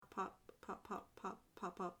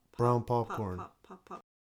Brown popcorn. Pop.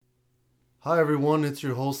 Hi everyone, it's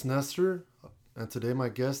your host Nestor, and today my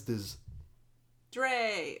guest is...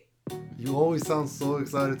 Dre. You always sound so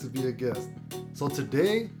excited to be a guest. So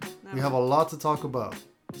today, we have a lot to talk about.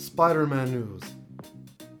 Spider-Man news,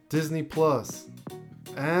 Disney Plus,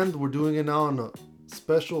 and we're doing it now on a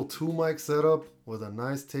special 2-mic setup with a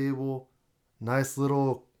nice table, nice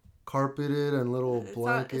little carpeted and little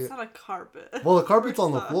blanket. It's not a carpet. Well, the carpet's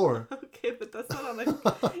on the floor. Okay, but that's not on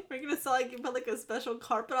the... You're going to sound like you put like a special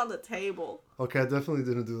carpet on the table. Okay, I definitely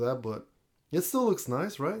didn't do that, but it still looks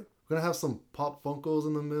nice, right? We're going to have some Pop Funkos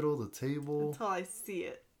in the middle, the table. Until I see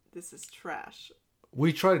it. This is trash.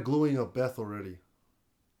 We tried gluing up Beth already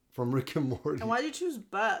from Rick and Morty. And why did you choose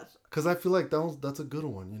Beth? Because I feel like that's a good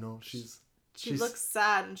one, you know? She looks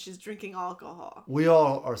sad and she's drinking alcohol. We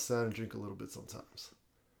all are sad and drink a little bit sometimes.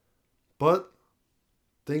 But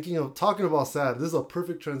talking about sad, this is a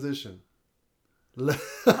perfect transition. I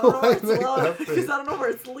don't know where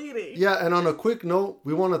it's leading. Yeah, and on a quick note,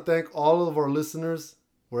 we want to thank all of our listeners,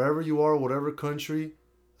 wherever you are, whatever country.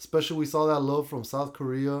 Especially we saw that love from South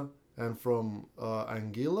Korea and from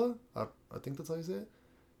Anguilla. I think that's how you say it.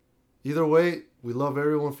 Either way, we love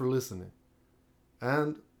everyone for listening.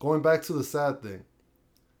 And going back to the sad thing.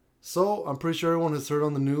 So, I'm pretty sure everyone has heard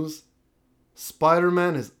on the news,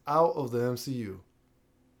 Spider-Man is out of the MCU.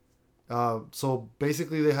 So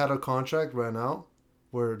basically they had a contract ran out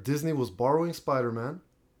where Disney was borrowing Spider-Man.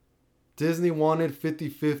 Disney wanted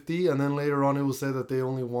 50-50, and then later on it was said that they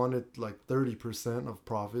only wanted like 30% of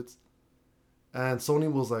profits. And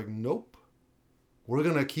Sony was like, nope, we're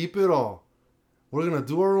going to keep it all. We're going to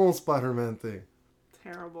do our own Spider-Man thing.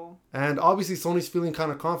 Terrible. And obviously Sony's feeling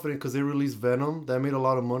kind of confident because they released Venom. That made a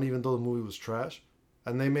lot of money even though the movie was trash.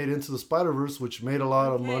 And they made Into the Spider-Verse, which made a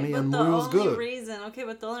lot of money, and the movie was good.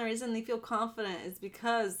 But the only reason they feel confident is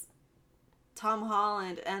because Tom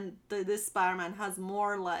Holland and this Spider-Man has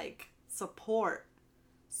more, like, support.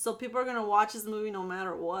 So people are going to watch this movie no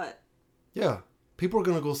matter what. Yeah. People are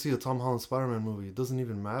going to go see a Tom Holland Spider-Man movie. It doesn't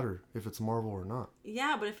even matter if it's Marvel or not.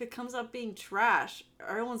 Yeah, but if it comes up being trash,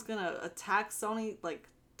 everyone's going to attack Sony, like,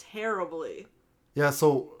 terribly. Yeah,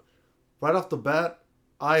 so right off the bat,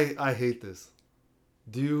 I hate this.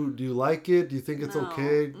 Do you like it? Do you think it's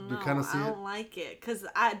okay? Do you kind of see it? I don't like it. Because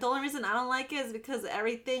the only reason I don't like it is because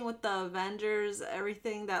everything with the Avengers,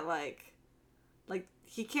 everything that, like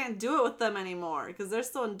he can't do it with them anymore. Because they're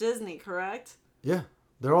still in Disney, correct? Yeah,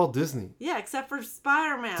 they're all Disney. Yeah, except for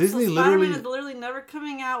Spider-Man. Disney so Spider-Man is literally never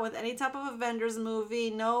coming out with any type of Avengers movie.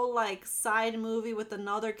 No, like, side movie with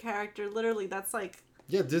another character. Literally, that's, like...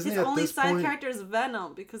 Yeah, Disney his at only this side point, character is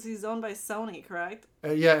Venom because he's owned by Sony, correct?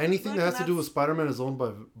 Yeah, anything that has to do with Spider-Man is owned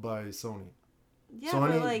by Sony. Yeah, so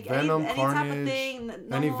but any like Venom, any Carnage, type of thing,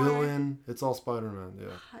 any villain, it's all Spider-Man. Yeah.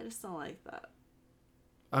 I just don't like that.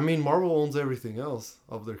 I mean, Marvel owns everything else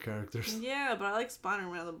of their characters. Yeah, but I like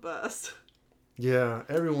Spider-Man the best. Yeah,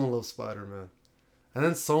 everyone loves Spider-Man, and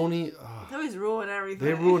then Sony. They always ruin everything.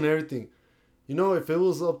 They ruin everything. You know, if it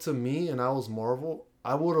was up to me and I was Marvel,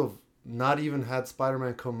 I would have not even had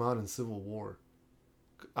Spider-Man come out in Civil War.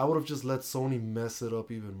 I would have just let Sony mess it up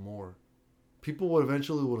even more. People would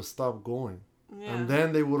have stopped going. Yeah. And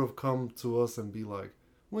then they would have come to us and be like,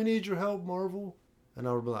 we need your help, Marvel. And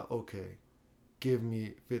I would be like, okay, give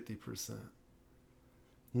me 50%.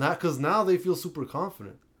 Not because now they feel super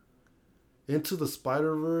confident. Into the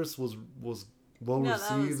Spider-Verse was well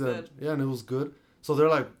received. And it was good. So they're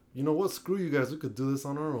like, you know what? Screw you guys. We could do this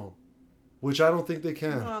on our own. Which I don't think they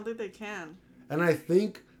can. No, I don't think they can. And I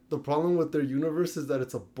think the problem with their universe is that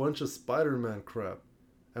it's a bunch of Spider-Man crap.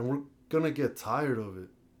 And we're going to get tired of it.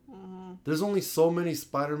 Mm-hmm. There's only so many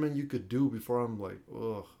Spider-Man you could do before I'm like,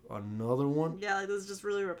 ugh, another one? Yeah, like this is just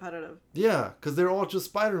really repetitive. Yeah, because they're all just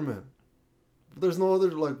Spider-Man. There's no other,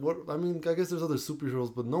 like, what? I mean, I guess there's other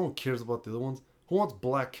superheroes, but no one cares about the other ones. Who wants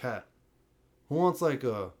Black Cat? Who wants, like,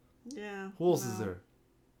 yeah. Who else is there?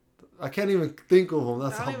 I can't even think of them.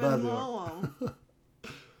 That's how bad they are.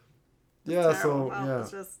 Yeah, so, yeah.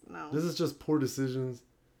 This is just poor decisions.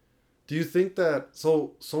 Do you think that...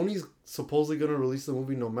 So, Sony's supposedly going to release the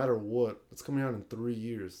movie no matter what. It's coming out in 3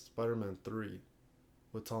 years. Spider-Man 3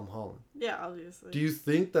 with Tom Holland. Yeah, obviously. Do you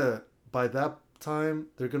think that by that time,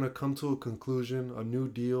 they're going to come to a conclusion, a new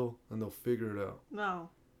deal, and they'll figure it out? No.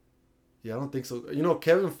 Yeah, I don't think so. You know,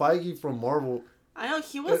 Kevin Feige from Marvel... I know,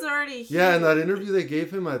 he was already... Yeah, in that interview they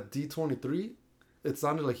gave him at D23, it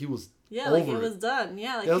sounded like he was... Yeah, like it was done.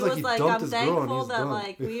 Yeah, like he was like, I'm thankful that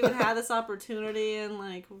like we even had this opportunity and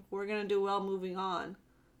like we're gonna do well moving on.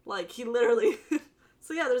 Like he literally.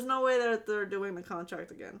 So yeah, there's no way that they're doing the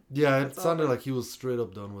contract again. Yeah, it sounded like he was straight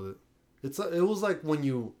up done with it. It was like when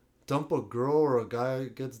you dump a girl or a guy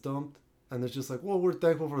gets dumped, and it's just like, well, we're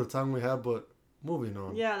thankful for the time we had, but moving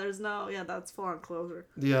on. Yeah, there's no. Yeah, that's full on closure.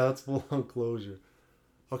 Yeah, that's full on closure.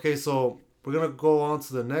 Okay, so we're gonna go on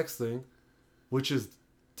to the next thing, which is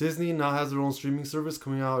Disney now has their own streaming service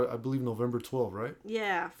coming out, I believe, November 12th, right?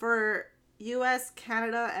 Yeah, for U.S.,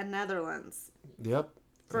 Canada, and Netherlands. Yep.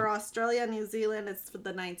 For Australia and New Zealand, it's for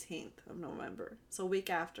the 19th of November. So a week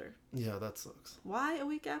after. Yeah, that sucks. Why a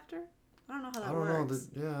week after? I don't know how that I don't works.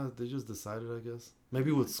 know. They just decided, I guess.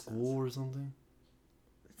 Maybe with school or something.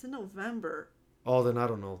 It's in November. Oh, then I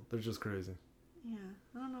don't know. They're just crazy. Yeah,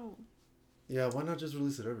 I don't know. Yeah, why not just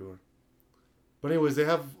release it everywhere? But anyways, they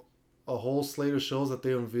have a whole slate of shows that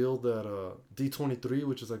they unveiled at D23,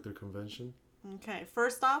 which is like their convention. Okay,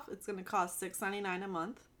 first off, it's going to cost $6.99 a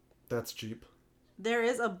month. That's cheap. There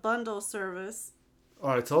is a bundle service.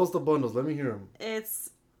 All right, tell us the bundles. Let me hear them.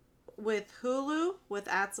 It's with Hulu with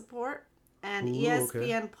ad support and Hulu,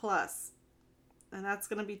 ESPN Plus, and that's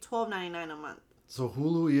going to be $12.99 a month. So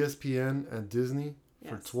Hulu, ESPN, and Disney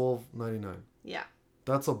for Yes. $12.99. Yeah.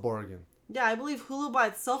 That's a bargain. Yeah, I believe Hulu by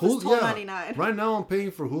itself is $12.99. Yeah. Right now I'm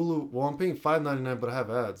paying for Hulu. Well, I'm paying $5.99, but I have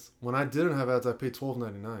ads. When I didn't have ads, I paid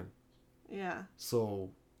 $12.99. Yeah.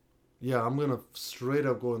 So, yeah, I'm gonna straight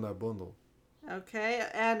up go in that bundle. Okay,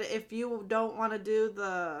 and if you don't want to do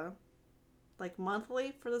the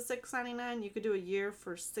monthly for the $6.99, you could do a year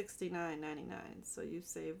for $69.99. So you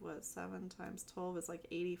save what, 7 times 12 is like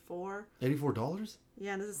 $84. $84?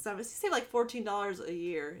 Yeah, and this is 7. So you save like $14 a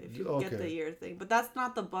year if you get the year thing. But that's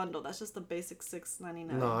not the bundle. That's just the basic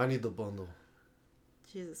 $6.99. No, I need the bundle.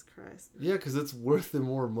 Jesus Christ. Yeah, because it's worth it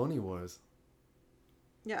more money wise.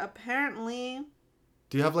 Yeah, apparently.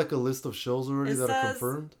 Do you have like a list of shows already that are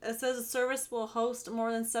confirmed? It says the service will host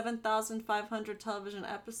more than 7,500 television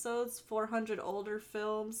episodes, 400 older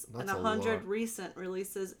films, and 100 recent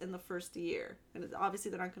releases in the first year. And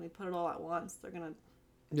obviously they're not going to put it all at once. They're going to...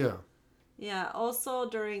 Yeah. Yeah, also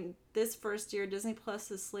during this first year, Disney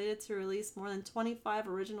Plus is slated to release more than 25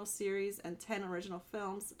 original series and 10 original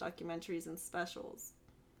films, documentaries, and specials.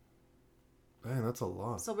 Man, that's a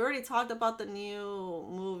lot. So we already talked about the new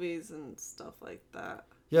movies and stuff like that.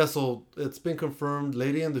 Yeah, so it's been confirmed.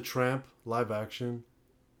 Lady and the Tramp, live action.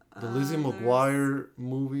 The Lizzie McGuire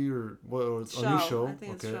movie or what? Or a new show. I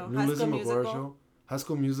think it's okay, show. new Lizzie McGuire show. High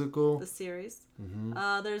School Musical. The series.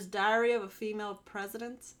 Mm-hmm. There's Diary of a Female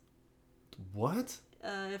President. What?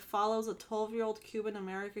 It follows a 12-year-old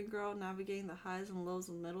Cuban-American girl navigating the highs and lows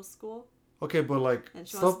of middle school. Okay, but like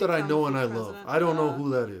stuff that I know and I love. I don't know who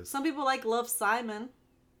that is. Some people like Love Simon.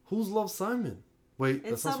 Who's Love Simon? Wait,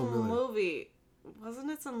 it's that's some familiar. movie. Wasn't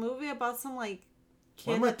it some movie about some like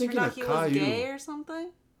Why kid am I that turned thinking out of he was Caillou? gay or something?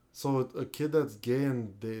 So a kid that's gay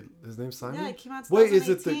and his name's Simon? Yeah, it came out 2018. Wait, is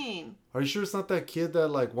it the? Are you sure it's not that kid that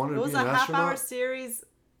like wanted to be an astronaut? It was a half-hour series.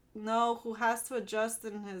 No, who has to adjust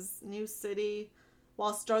in his new city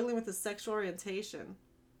while struggling with his sexual orientation.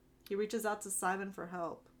 He reaches out to Simon for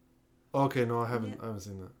help. Okay, no, I haven't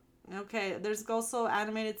seen that. Okay, there's also an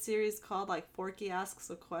animated series called like Forky Asks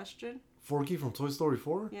a Question. Forky from Toy Story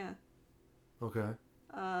 4? Yeah. Okay.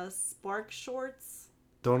 Spark Shorts.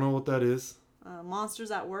 Don't know what that is.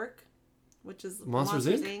 Monsters at Work, which is Monsters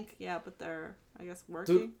Inc? Yeah, but they're, I guess,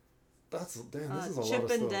 working. Dude, this is a lot of stuff. Chip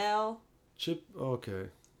and Dale. Okay.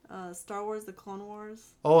 Star Wars: The Clone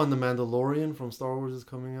Wars. Oh, and The Mandalorian from Star Wars is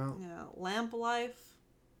coming out. Yeah, Lamp Life.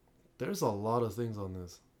 There's a lot of things on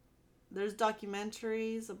this. There's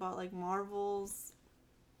documentaries about like Marvel's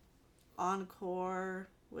Encore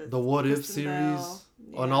with the What If Kristen series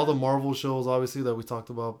Bell. on all the Marvel shows, obviously, that we talked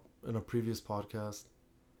about in a previous podcast.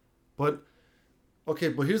 But okay,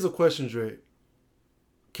 but here's a question, Dre.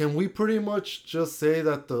 Can we pretty much just say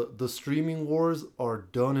that the streaming wars are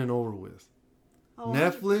done and over with? Oh,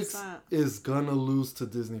 Netflix 100%. is gonna lose to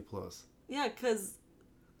Disney Plus. Yeah, because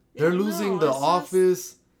they're losing The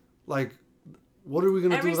Office. Like, what are we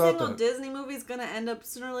gonna do without that? Every single Disney movie is gonna end up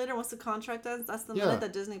sooner or later once the contract ends. That's the minute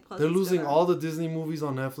that Disney Plus. They're losing all the Disney movies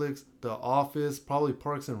on Netflix. The Office, probably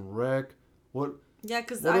Parks and Rec. What? Yeah,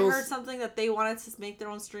 because I heard something that they wanted to make their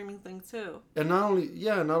own streaming thing too. And not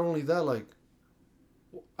only that, like,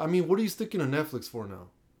 I mean, what are you sticking to Netflix for now?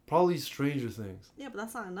 Probably Stranger Things. Yeah, but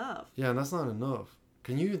that's not enough. Yeah, and that's not enough.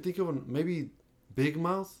 Can you even think of maybe Big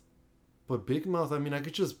Mouth? But Big Mouth, I mean, I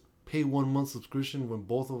could just pay 1 month subscription when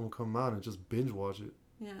both of them come out and just binge watch it.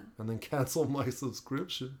 Yeah. And then cancel my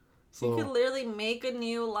subscription. So you could literally make a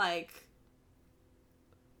new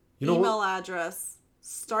email address.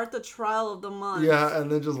 Start the trial of the month. Yeah,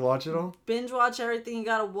 and then just watch it all? Binge watch everything you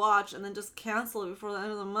gotta watch and then just cancel it before the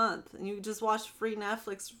end of the month. And you just watched free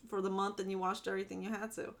Netflix for the month and you watched everything you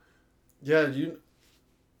had to. Yeah,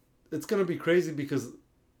 it's gonna be crazy because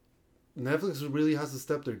Netflix really has to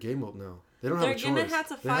step their game up now. They don't They're have a gonna choice. have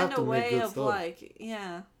to They find have a to make way good of stuff. like,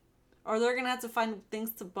 yeah, or they're gonna have to find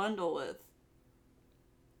things to bundle with.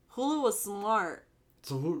 Hulu was smart.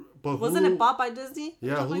 So who? But Wasn't Hulu, it bought by Disney?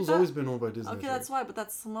 Yeah, Something Hulu's like that? always been owned by Disney. Okay, that's why, but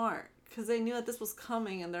that's smart. Because they knew that this was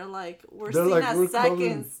coming, and they're like, we're They're seeing like, as "We're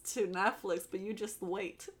seconds to Netflix, but you just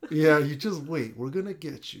wait. Yeah, you just wait. We're gonna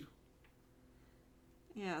get you.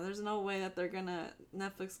 Yeah, there's no way that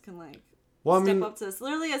Netflix can like Well, I step mean, up to this.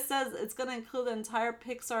 Literally, it says it's gonna include the entire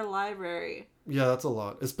Pixar library. yeah, that's a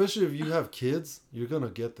lot. Especially if you have kids, you're gonna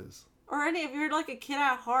get this. Or if you're like a kid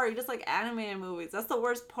at heart, you just like animated movies. That's the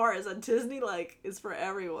worst part, is that Disney like is for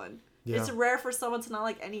everyone. Yeah. It's rare for someone to not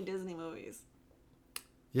like any Disney movies.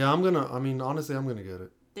 Yeah, honestly, I'm gonna get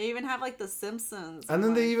it. They even have like The Simpsons. And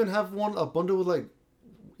then they like, even have a bundle with like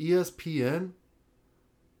ESPN.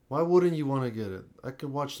 Why wouldn't you want to get it? I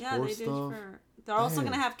could watch sports stuff. They're also Dang.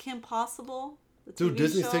 gonna have Kim Possible. The Dude, TV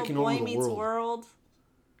Disney's show, taking Boy over the Meets world.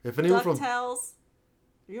 If anyone from DuckTales.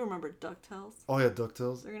 You remember DuckTales? Oh yeah,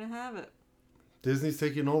 DuckTales. They're gonna have it. Disney's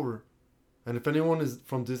taking over. And if anyone is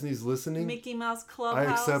from Disney's listening, Mickey Mouse I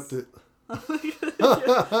Clubhouse. accept it.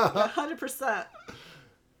 100%.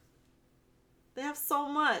 They have so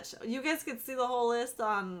much. You guys can see the whole list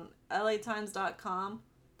on LATimes.com.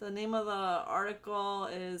 The name of the article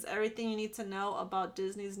is Everything You Need to Know About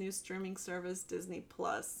Disney's New Streaming Service, Disney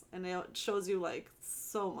Plus. And it shows you like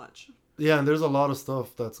so much. Yeah, and there's a lot of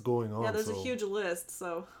stuff that's going on. Yeah, there's a huge list.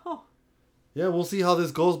 So, Yeah, we'll see how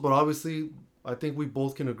this goes, but obviously I think we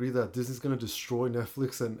both can agree that Disney's going to destroy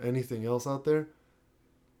Netflix and anything else out there.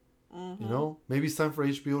 mm-hmm. You know? Maybe it's time for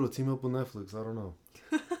HBO to team up with Netflix. I don't know.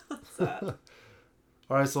 Sad.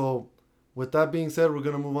 All right, so with that being said, we're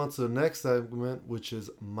going to move on to the next segment, which is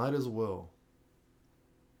Might As Well.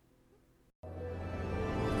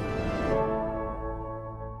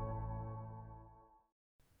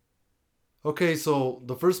 Okay, so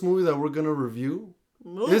the first movie that we're going to review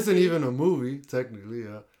isn't even a movie, technically,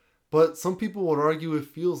 yeah. But some people would argue it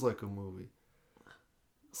feels like a movie.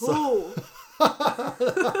 Who?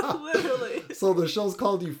 Literally. So the show's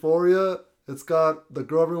called Euphoria. It's got the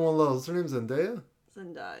girl everyone loves. What's her name? Zendaya?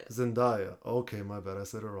 Zendaya. Okay, my bad. I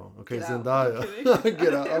said it wrong. Okay, Get Zendaya. Out.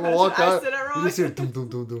 Get out. I'm gonna walk I out. said it wrong. You just hear dum dum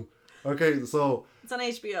dum dum. Okay, so It's on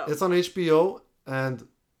HBO. it's on HBO, and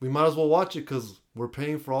we might as well watch it because we're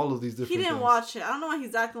paying for all of these different He didn't things. watch it. I don't know why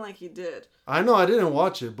he's acting like he did. I know I didn't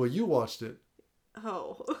watch it, but you watched it.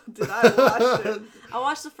 Oh, did I watch it? I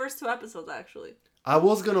watched the first 2 episodes, actually. I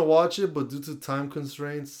was gonna watch it, but due to time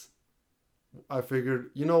constraints, I figured,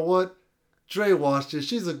 you know what? Dre watched it.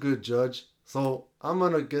 She's a good judge. So I'm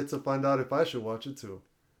gonna get to find out if I should watch it too.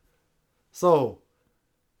 So,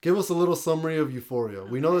 give us a little summary of Euphoria.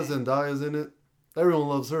 We know that Zendaya's in it. Everyone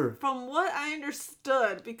loves her. From what I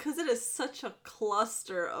understood, because it is such a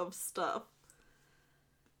cluster of stuff,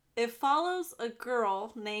 it follows a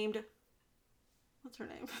girl named... What's her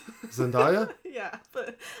name? Zendaya? Yeah,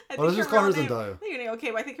 but I let's just call her name, Zendaya. I think her name,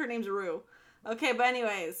 okay, but I think her name's Rue. Okay, but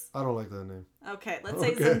anyways. I don't like that name. Okay, let's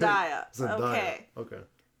say Zendaya. Zendaya. Okay.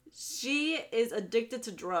 She is addicted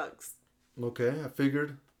to drugs. Okay, I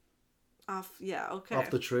figured. Off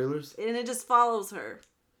the trailers. And it just follows her.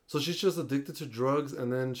 So she's just addicted to drugs,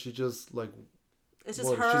 and then she just like... It's just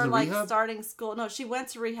she's her in like rehab? starting school. No, she went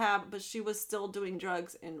to rehab, but she was still doing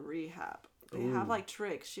drugs in rehab. They have like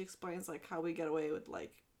tricks. She explains like how we get away with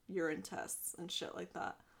like urine tests and shit like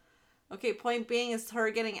that. Okay, point being is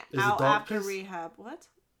her getting out after piss? rehab. What?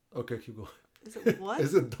 Okay, keep going. Is it what?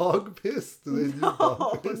 Is it dog piss? Do they do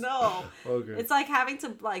dog piss? No. Okay. It's like having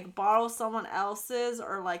to like borrow someone else's,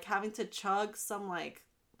 or like having to chug some like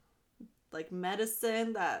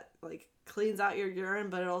medicine that like cleans out your urine,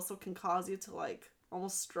 but it also can cause you to like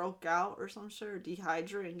almost stroke out or some shit, or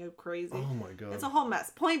dehydrate and go crazy. Oh my god. It's a whole mess.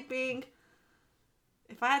 Point being,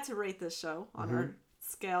 if I had to rate this show on our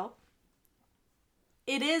scale,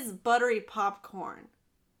 it is buttery popcorn.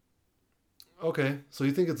 Okay, so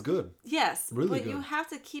you think it's good? Yes, Really but good. you have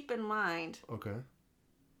to keep in mind Okay.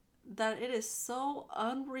 that it is so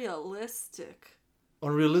unrealistic.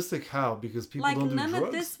 Unrealistic how? Because people Like, don't do drugs? none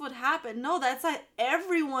of this would happen. No, that's like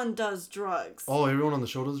everyone does drugs. Oh, everyone on the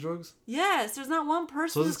show does drugs? Yes, there's not one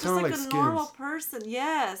person So that's this just kinda like like a normal Skins. person.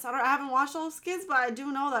 Yes, I haven't watched all of Skins, but I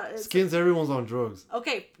do know that it's... Skins, everyone's on drugs.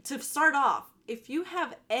 Okay, to start off, if you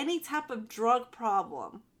have any type of drug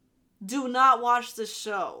problem, do not watch this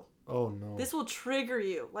show. Oh no. This will trigger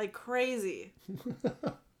you like crazy.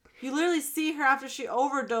 You literally see her after she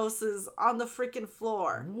overdoses on the freaking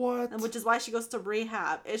floor. What? And which is why she goes to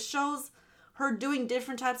rehab. It shows her doing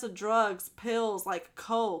different types of drugs, pills, like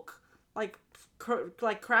coke, like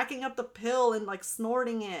like cracking up the pill and like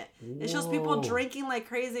snorting it. It shows people Whoa. drinking like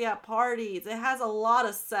crazy at parties. It has a lot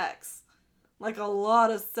of sex. Like a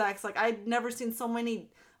lot of sex. Like I'd never seen so many.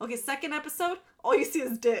 Okay, second episode, all you see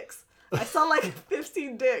is dicks. I saw like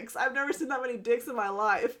 15 dicks. I've never seen that many dicks in my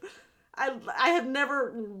life. I have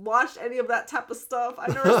never watched any of that type of stuff.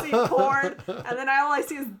 I've never seen porn, and then all I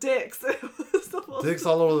see is dicks. Dicks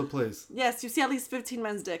all over the place. Yes, you see at least 15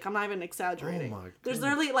 men's dick. I'm not even exaggerating. Oh my There's goodness.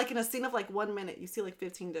 literally like in a scene of like 1 minute, you see like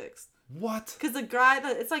 15 dicks. What? Because the guy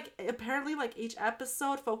that it's like apparently like each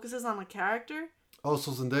episode focuses on a character. Oh,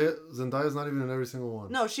 so Zendaya's not even in every single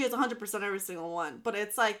one. No, she is 100% every single one. But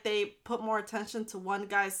it's like they put more attention to one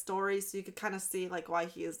guy's story so you could kind of see like why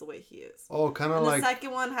he is the way he is. Oh, kind of And like the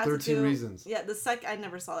second one had 13 to do, Reasons. Yeah, I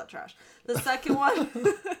never saw that trash. The second one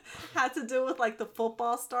had to do with like the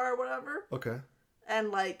football star or whatever. Okay.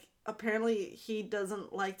 And like apparently he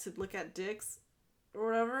doesn't like to look at dicks or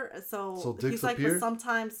whatever. So dicks he's like, appear? but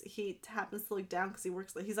sometimes he happens to look down because he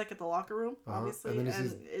works. He's like at the locker room, obviously, And and, then he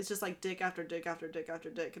sees- it's just like dick after dick after dick after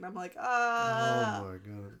dick, and I'm like, Oh my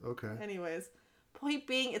god. Okay. Anyways, point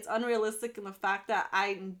being, it's unrealistic in the fact that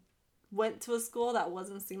I went to a school that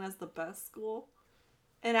wasn't seen as the best school,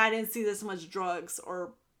 and I didn't see this much drugs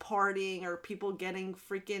or partying or people getting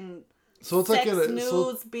freaking So it's sex like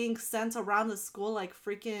nudes being sent around the school like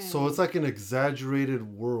freaking. So it's like an exaggerated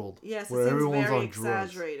world. Yes, it where seems everyone's very on drugs.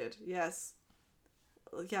 exaggerated. Yes.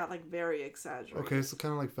 Yeah, like very exaggerated. Okay, so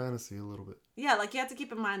kind of like fantasy a little bit. Yeah, like you have to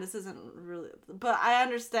keep in mind this isn't really, but I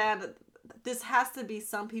understand that this has to be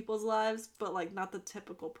some people's lives, but like not the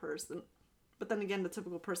typical person. But then again, the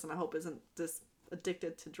typical person I hope isn't this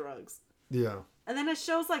addicted to drugs. Yeah. And then it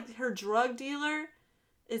shows like her drug dealer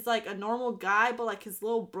is like a normal guy, but like his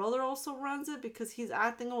little brother also runs it because he's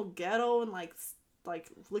acting all ghetto and like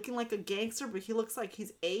looking like a gangster, but he looks like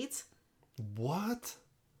he's 8. What?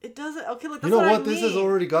 It doesn't. Okay, look. You That's know what what? I This mean. has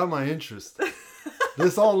already got my interest.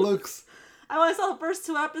 This all looks, I only saw the first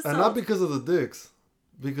 2 episodes. and not because of the dicks,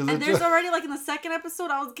 because And it there's just, already like in the second episode,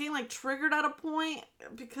 I was getting like triggered at a point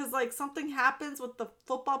because like something happens with the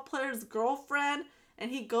football player's girlfriend, and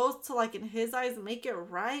he goes to like in his eyes make it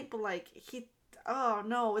right, but like oh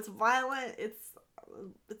no, it's violent.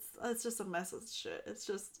 It's just a mess of shit. It's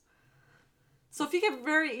just so if you get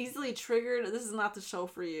very easily triggered, this is not the show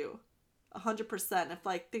for you. 100%. If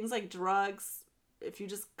like things like drugs, if you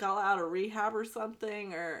just got out of rehab or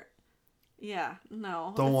something, or yeah,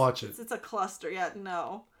 no, Don't watch it. It's a cluster. Yeah,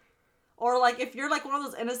 no. Or like if you're like one of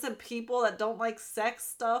those innocent people that don't like sex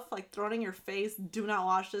stuff, like thrown in your face, do not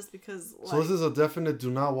watch this because like, so this is a definite do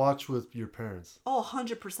not watch with your parents. oh,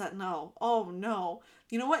 100% no. Oh no.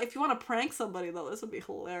 You know what? If you want to prank somebody though, this would be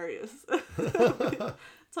hilarious.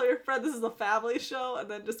 Tell your friend this is a family show and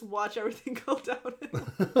then just watch everything go down.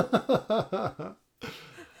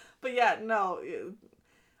 But yeah, no.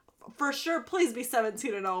 For sure, please be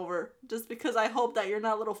 17 and over. Just because I hope that you're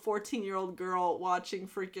not a little 14-year-old girl watching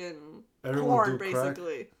freaking Everyone porn, do crack.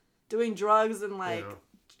 basically. Doing drugs and like Yeah.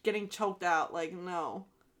 getting choked out. Like, no.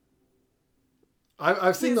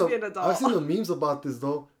 I've seen Please be an the adult. I've seen the memes about this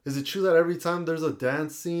though. Is it true that every time there's a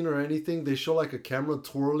dance scene or anything, they show like a camera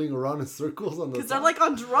twirling around in circles on the? Because they're top? like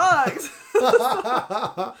on drugs.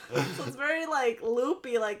 So it's very like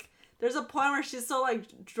loopy. Like there's a point where she's so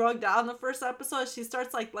like drugged out in the first episode, she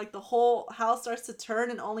starts like the whole house starts to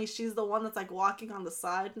turn, and only she's the one that's like walking on the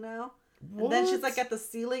side now. And then she's like at the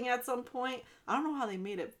ceiling at some point. I don't know how they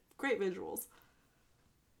made it. Great visuals.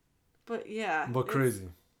 But yeah. But it's- crazy.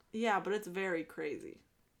 Yeah, but it's very crazy.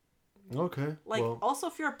 Okay. Like, well, also,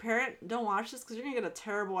 if you're a parent, don't watch this because you're going to get a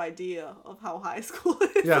terrible idea of how high school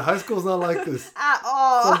is. yeah, high school's not like this. At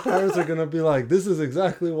all. Some parents are gonna be like, "This is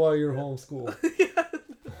exactly why you're homeschooled."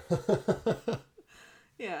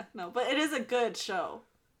 Yeah, no, but it is a good show.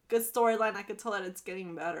 Good storyline. I could tell that it's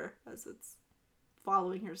getting better as it's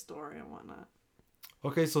following her story and whatnot.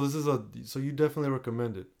 Okay, so so you definitely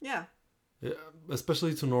recommend it. Yeah. Yeah,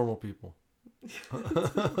 especially to normal people.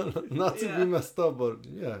 Not to Yeah. be messed up, but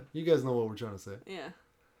yeah, you guys know what we're trying to say. Yeah.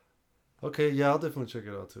 Okay, yeah, I'll definitely check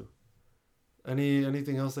it out too.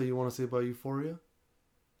 Anything else that you want to say about Euphoria?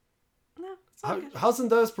 No, it's all good. How's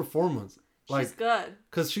Zendaya's performance? She's Like, good.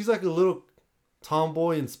 cause she's like a little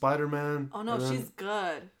tomboy in Spider-Man. Oh no, and then- she's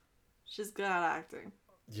good. She's good at acting.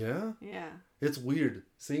 Yeah, Yeah. it's weird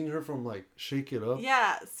seeing her from like Shake It Up.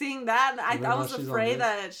 Yeah, seeing that, I And then was now she's on afraid this.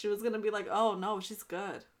 that she was gonna be like, oh no, she's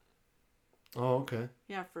good. Oh, okay.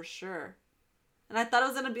 Yeah, for sure. And I thought it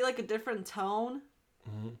was gonna be like a different tone,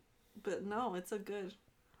 hmm but no, it's a good.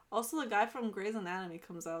 Also, the guy from Grey's Anatomy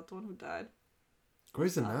comes out, the one who died.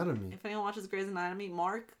 Grey's Anatomy. If anyone watches Grey's Anatomy,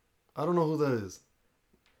 Mark. I don't know who that is.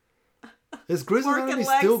 Is Grey's Mork Anatomy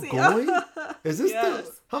and still Lexi. going? Is this Yes.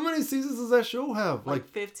 the... How many seasons does that show have? Like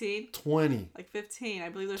 15? 20. Like 15. I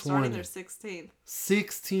believe they're starting 20. their 16th.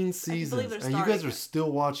 16 seasons. they're And you starting guys are it.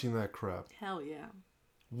 still watching that crap. Hell yeah.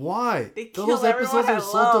 Why? They kill Those episodes everyone are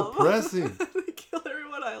I so love. depressing. They kill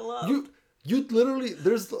everyone I love. You literally...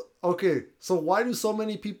 There's... Okay, so why do so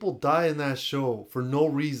many people die in that show for no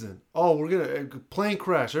reason? Oh, we're gonna... Plane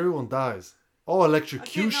crash. Everyone dies. Oh,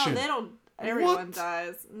 electrocution. Okay, no, they don't... Everyone What?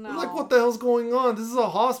 dies. No. Like, what the hell's going on? This is a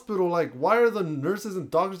hospital. Like, why are the nurses and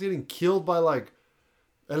doctors getting killed by, like,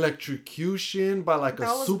 electrocution? By, like, That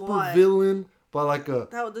a was super one. villain? By, like, a...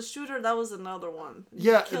 The shooter, that was another one. He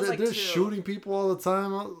Yeah, kills, like, they're 2. shooting people all the time.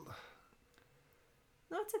 No,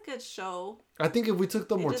 it's a good show. I think if we took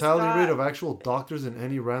the They just mortality got- rate of actual doctors in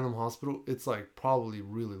any random hospital, it's, like, probably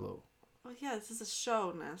really low. Oh, yeah, this is a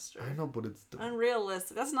show, Nestor. I know, but it's...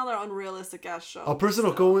 Unrealistic. That's another unrealistic ass show. A person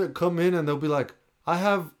will come in and they'll be like, I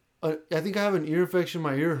think I have an ear infection.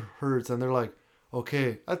 My ear hurts. And they're like,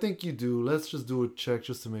 okay, I think you do. Let's just do a check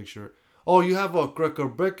just to make sure. Oh, you have a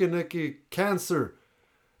Krekebekeneke cancer.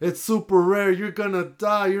 It's super rare. You're going to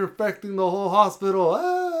die. You're infecting the whole hospital.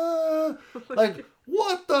 Ah! Like,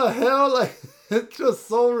 what the hell? Like, it's just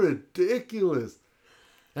so ridiculous.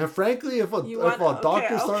 And frankly, if a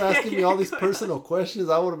doctor started asking me all these personal questions,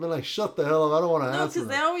 I would have been like, shut the hell up. I don't want to No, answer because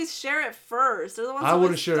them. they always share it first. They're the ones I who wouldn't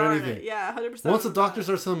always share start anything. It. Yeah, 100%. Once the doctor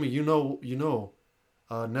starts telling me,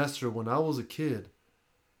 Nestor, when I was a kid,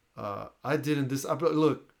 I didn't this.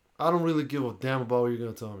 Look, I don't really give a damn about what you're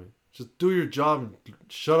gonna tell me. Just do your job and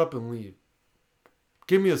shut up and leave.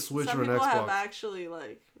 Give me a Switch Some or an people Xbox. have actually,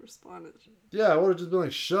 like, responded. Yeah, I would have just been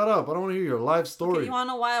like, shut up. I don't want to hear your life story. Okay, you want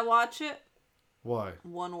to know why I watch it? Why?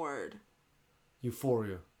 One word.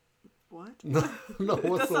 Euphoria. What? No,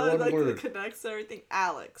 what's the one like, word? It connects everything.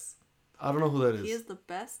 Alex. I don't know who that is. He is the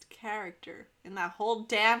best character in that whole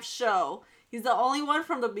damn show. He's the only one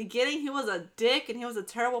from the beginning. He was a dick and he was a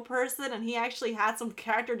terrible person and he actually had some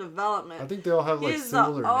character development. I think they all have like He's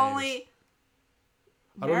similar the only names.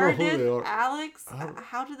 I don't know who Meredith, they are. Alex.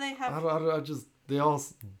 How do they have I just they all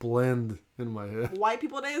blend in my head. white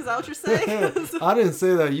people names? Is that what you're saying? I didn't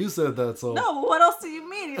say that. You said that. So No, but what else do you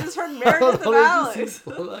mean? You just heard I Meredith don't and know, it Alex. just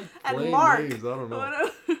seems like And plain Mark. names. I don't know.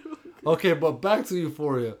 Whatever. Okay, but back to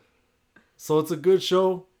Euphoria. So it's a good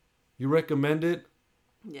show. You recommend it?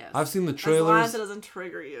 Yes. I've seen the As long trailers. as it doesn't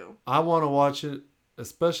trigger you. I want to watch it,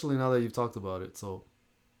 especially now that you've talked about it. So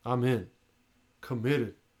I'm in.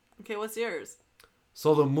 Committed. Okay, what's yours?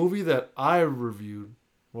 So the movie that I reviewed,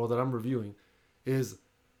 well, that I'm reviewing, is,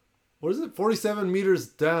 what is it? 47 Meters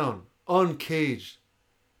Down, Uncaged.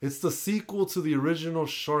 It's the sequel to the original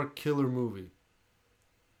Shark Killer movie.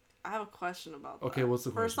 I have a question about that. Okay, what's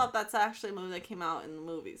the First question? off, that's actually a movie that came out in the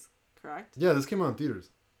movies, correct? Yeah, this came out in theaters.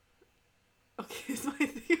 Okay, so I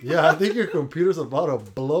think... Yeah, I think your computer's about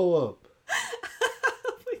to blow up.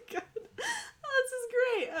 Oh my god. Oh, this is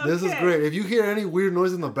great. Okay. This is great. If you hear any weird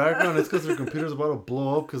noise in the background, it's because their computer's about to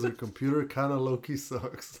blow up because their computer kind of low-key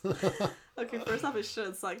sucks. Okay, first off, it should.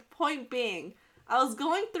 It's like, point being, I was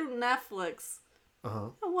going through Netflix, Uh-huh.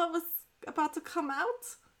 and what was about to come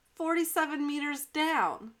out? 47 Meters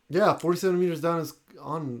Down. Yeah, 47 Meters Down is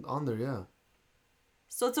on there, yeah.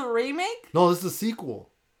 So it's a remake? No, this is a sequel.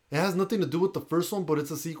 It has nothing to do with the first one, but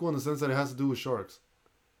it's a sequel in the sense that it has to do with sharks.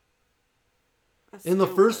 That's In the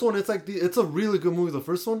stupid. first one, it's like it's a really good movie. The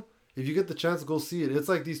first one, if you get the chance to go see it, it's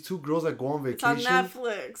like these two girls that go on It's vacation. on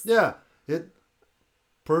Netflix. Yeah,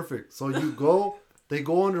 perfect. So you go, they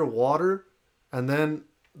go underwater, and then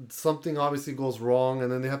something obviously goes wrong,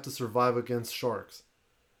 and then they have to survive against sharks.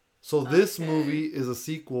 So this Okay. movie is a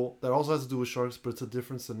sequel that also has to do with sharks, but it's a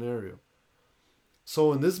different scenario.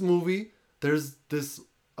 So in this movie, there's this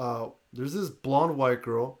blonde white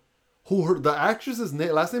girl who the actress's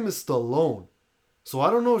last name is Stallone. So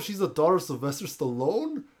I don't know if she's the daughter of Sylvester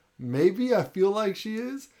Stallone. Maybe, I feel like she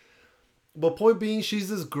is. But point being, she's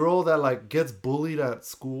this girl that like gets bullied at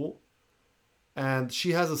school, and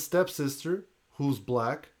she has a stepsister who's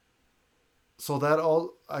black. So that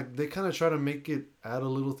all they kind of try to make it add a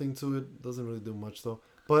little thing to it. Doesn't really do much though.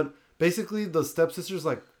 But basically, the stepsister's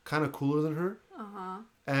like kind of cooler than her,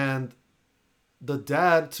 and the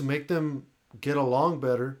dad, to make them get along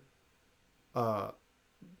better,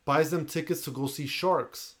 buys them tickets to go see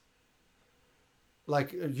sharks.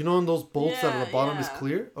 Like, you know, in those boats that the bottom is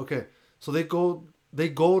clear? Okay. So they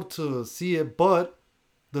go to see it, but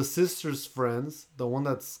the sister's friends, the one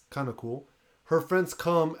that's kind of cool, her friends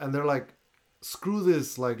come and they're like, screw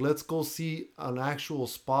this, like, let's go see an actual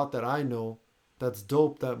spot that I know that's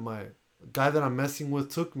dope that my guy that I'm messing with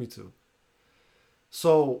took me to.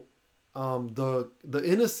 So the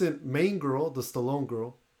innocent main girl, the Stallone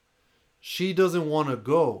girl, she doesn't want to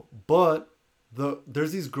go, but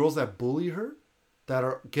there's these girls that bully her that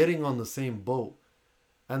are getting on the same boat.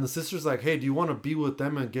 And the sister's like, hey, do you want to be with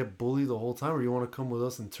them and get bullied the whole time, or you want to come with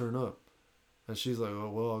us and turn up? And she's like, oh,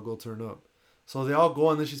 well, I'll go turn up. So they all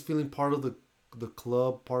go, and then she's feeling part of the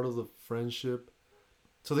club, part of the friendship.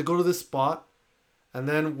 So they go to this spot, and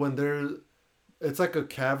then when it's like a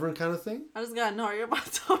cavern kind of thing. I just gotta know, you're about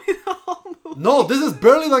to tell me the whole movie. No, this is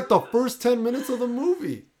barely like the first 10 minutes of the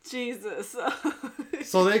movie. Jesus.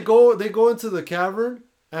 So they go into the cavern,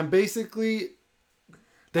 and basically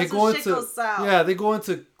they go into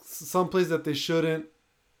some place that they shouldn't.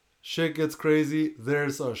 Shit gets crazy.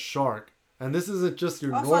 There's a shark, and this isn't just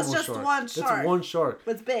your normal it's just shark. one shark. It's one shark.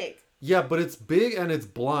 But it's big. Yeah, but it's big and it's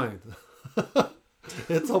blind.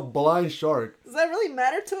 It's a blind shark. Does that really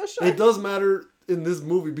matter to a shark? It does matter in this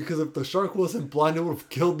movie, because if the shark wasn't blind, it would have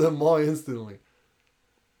killed them all instantly.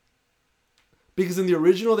 Because in the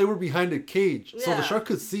original, they were behind a cage. So the shark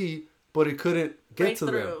could see, but it couldn't get to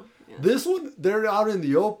them. Yeah. This one, they're out in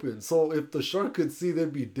the open. So if the shark could see,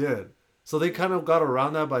 they'd be dead. So they kind of got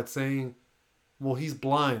around that by saying, well, he's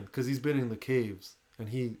blind because he's been in the caves. And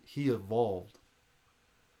he evolved.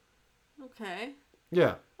 Okay.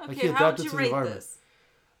 Yeah. Okay, like he how would adapted you to the rate environment. this?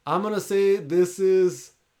 I'm going to say this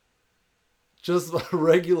is just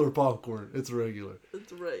regular popcorn. It's regular.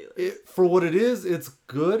 It's regular. For what it is, it's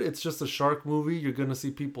good. It's just a shark movie. You're going to see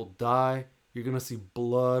people die. You're going to see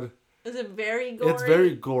blood. Is it very gory? It's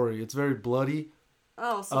very gory. It's very bloody.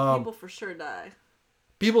 Oh, so people for sure die.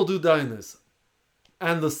 People do die in this.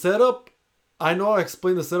 And the setup, I know I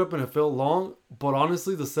explained the setup and it felt long, but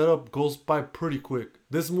honestly, the setup goes by pretty quick.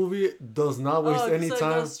 This movie does not waste any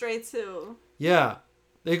time. It goes straight to... Yeah.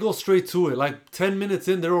 They go straight to it. Like 10 minutes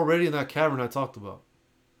in, they're already in that cavern I talked about.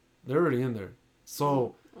 They're already in there.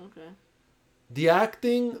 So, okay. The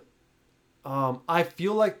acting, I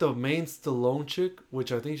feel like the main Stallone chick,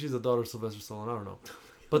 which I think she's the daughter of Sylvester Stallone, I don't know.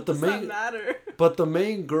 But the main, matter? But the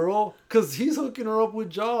main girl, because he's hooking her up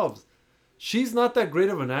with jobs. She's not that great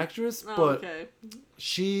of an actress, but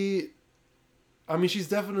she's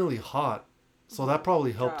definitely hot. So that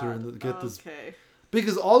probably helped her get this.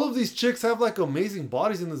 Because all of these chicks have like amazing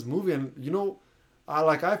bodies in this movie, and you know,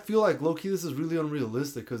 I feel like low key this is really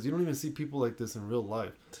unrealistic because you don't even see people like this in real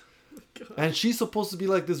life. And she's supposed to be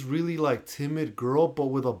like this really like timid girl, but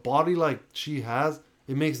with a body like she has,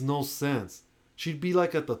 it makes no sense. She'd be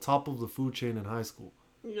like at the top of the food chain in high school.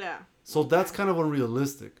 Yeah. So that's kind of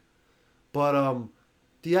unrealistic. But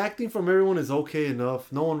the acting from everyone is okay enough.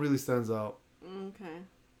 No one really stands out. Okay.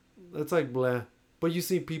 It's like blah. But you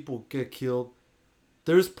see people get killed.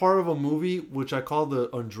 There's part of a movie which I call the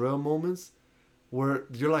Andrea moments, where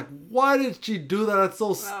you're like, why did she do that? That's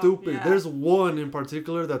so stupid. Yeah. There's one in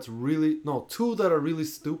particular that's two that are really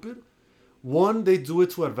stupid. One, they do it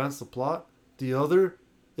to advance the plot. The other,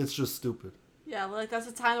 it's just stupid. Yeah, like that's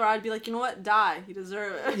a time where I'd be like, you know what? Die. You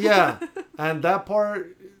deserve it. Yeah. And that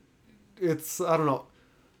part, I don't know.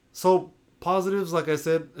 So, positives, like I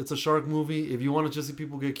said, it's a shark movie. If you want to just see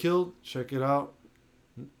people get killed, check it out.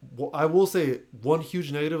 I will say one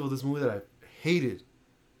huge negative of this movie that I hated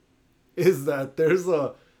is that there's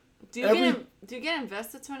a... Do you get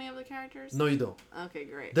invested to any of the characters? No, you don't. Okay,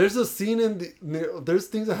 great. There's a scene there's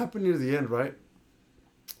things that happen near the end, right?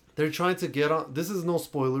 They're trying to get on... This is no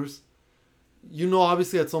spoilers. You know,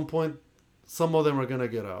 obviously, at some point, some of them are going to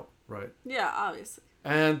get out, right? Yeah, obviously.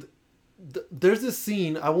 And there's this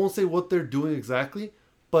scene, I won't say what they're doing exactly,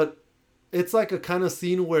 but it's like a kind of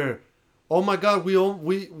scene where, oh my God,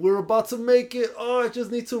 we're about to make it. Oh, I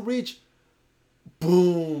just need to reach.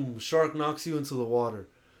 Boom, shark knocks you into the water.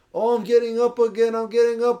 Oh, I'm getting up again. I'm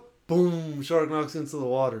getting up. Boom, shark knocks you into the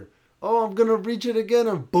water. Oh, I'm going to reach it again.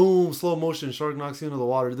 And boom, slow motion, shark knocks you into the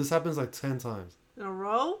water. This happens like 10 times. In a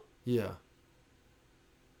row? Yeah.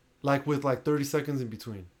 Like with like 30 seconds in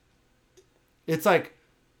between. It's like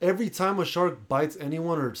every time a shark bites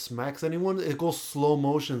anyone or smacks anyone, it goes slow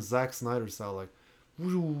motion, Zack Snyder style, like,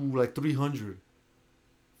 woo, like 300.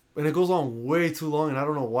 And it goes on way too long, and I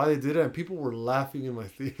don't know why they did it, and people were laughing in my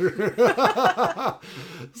theater.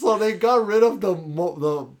 So they got rid of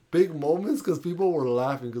the big moments because people were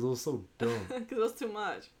laughing because it was so dumb. Because it was too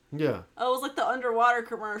much. Yeah. Oh, it was like the underwater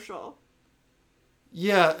commercial.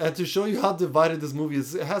 Yeah, and to show you how divided this movie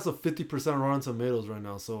is, it has a 50% Rotten Tomatoes right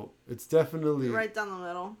now, so it's definitely... Right down the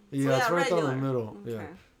middle. Yeah, it's right regular. down the middle. Okay. Yeah.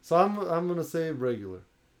 So I'm going to say regular.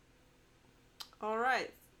 All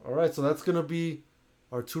right, so that's going to be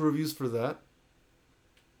our 2 reviews for that.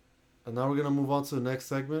 And now we're going to move on to the next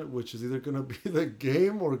segment, which is either going to be the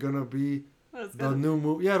game or going to be new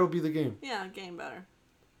movie. Yeah, it'll be the game. Yeah, game better.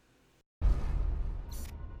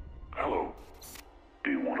 Hello.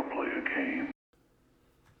 Do you want to play a game?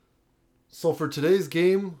 So for today's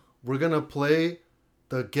game, we're going to play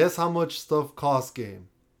the guess how much stuff costs game.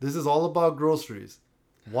 This is all about groceries.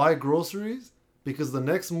 Why groceries? Because the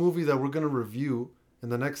next movie that we're going to review in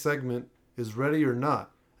the next segment is Ready or Not.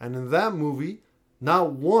 And in that movie,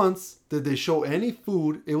 not once did they show any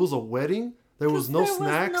food. It was a wedding. There was no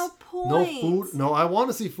snacks, no food. No, I want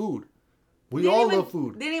to see food. We all love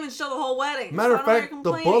food. They didn't even show the whole wedding. Matter of fact,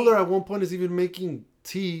 the butler at one point is even making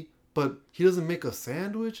tea, but he doesn't make a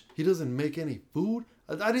sandwich. He doesn't make any food.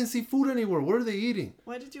 I didn't see food anywhere. Where are they eating?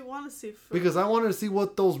 Why did you want to see food? Because I wanted to see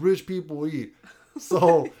what those rich people eat.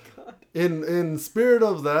 So, in spirit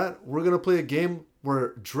of that, we're going to play a game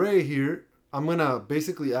where Dre here, I'm going to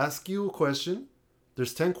basically ask you a question.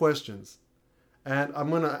 There's 10 questions. And I'm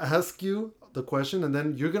going to ask you the question, and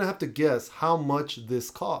then you're going to have to guess how much this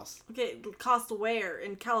costs. Okay, cost where?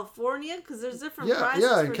 In California? Because there's different prices.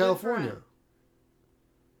 Yeah, in California. Different...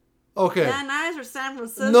 Okay. Van Nuys or San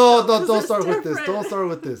Francisco? No, don't start with this. Don't start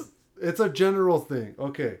with this. It's a general thing.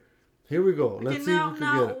 Okay. Here we go. Okay, Let's see if we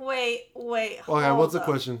can get it. Wait. Okay, what's the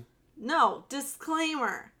question? No,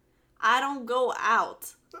 disclaimer. I don't go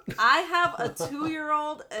out. I have a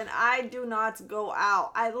 2-year-old and I do not go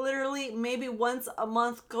out. I literally maybe once a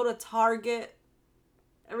month go to Target.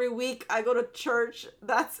 Every week I go to church.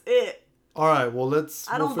 That's it. All right, well,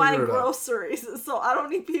 I don't buy groceries, so I don't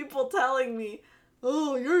need people telling me,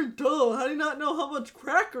 "Oh, you're dumb. How do you not know how much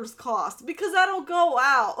crackers cost?" Because I don't go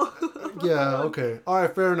out. Yeah, okay. All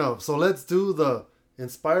right, fair enough. So let's do the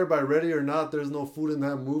inspired by Ready or Not, there's no food in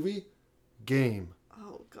that movie game.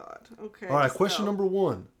 Oh, God. Okay. All right, question number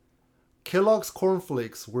 1. Kellogg's Corn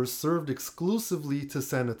Flakes were served exclusively to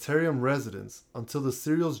sanitarium residents until the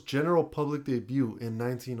cereal's general public debut in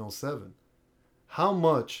 1907. How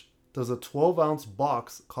much does a 12-ounce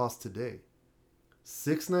box cost today?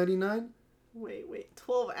 $6.99? Wait.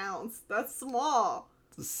 12 ounce. That's small.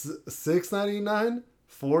 $6.99?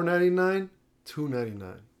 $4.99?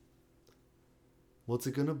 $2.99? What's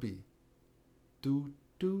it gonna be?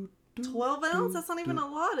 12 ounce? That's not even a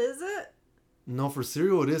lot, is it? No, for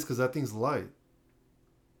cereal it is because that thing's light.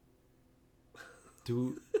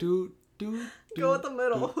 Go with the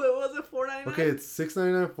middle. What was it? $4.99? Okay, it's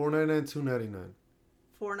 $6.99, $4.99, $2.99.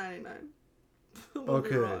 $4.99.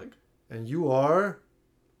 Okay. And you are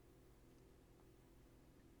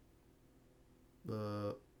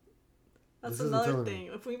that's another thing.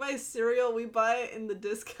 If we buy cereal, we buy it in the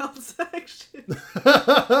discount section. We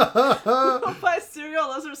don't buy cereal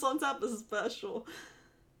unless there's some type of special.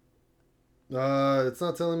 It's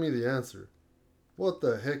not telling me the answer. What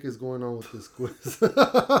the heck is going on with this quiz?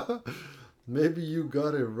 Maybe you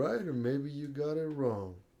got it right or maybe you got it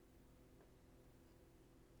wrong.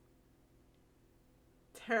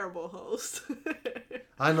 Terrible host.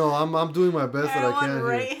 I know, I'm doing my best that I can here.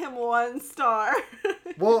 Rate him 1 star.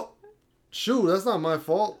 Well, shoot, that's not my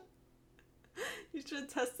fault. You should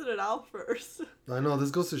have tested it out first. I know,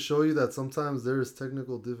 this goes to show you that sometimes there is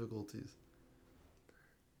technical difficulties.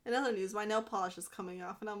 In other news, my nail polish is coming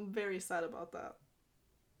off, and I'm very sad about that.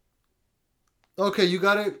 Okay, you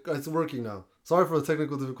got it. It's working now. Sorry for the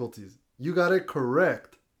technical difficulties. You got it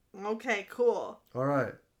correct. Okay, cool. All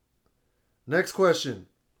right. Next question.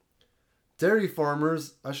 Dairy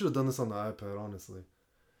farmers, I should have done this on the iPad, honestly.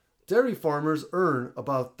 Dairy farmers earn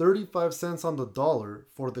about 35 cents on the dollar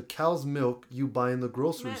for the cow's milk you buy in the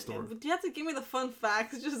grocery store. Do you have to give me the fun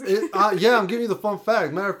facts? Yeah, I'm giving you the fun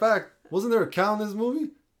fact. Matter of fact, wasn't there a cow in this movie?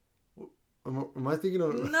 Am I thinking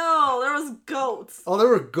of... No, there was goats. Oh, there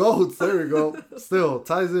were goats. There we go. Still,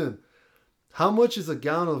 ties in. How much is a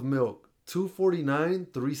gallon of milk? $2.49,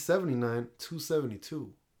 $3.79, $2.72.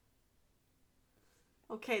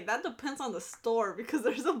 Okay, that depends on the store because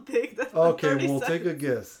there's a big... Okay, we'll take a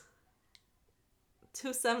guess.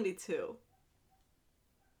 $2.72.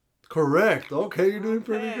 Correct. Okay, you're doing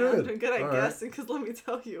pretty good. I'm doing good at guessing because let me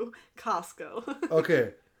tell you, Costco.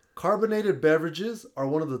 Okay. Carbonated beverages are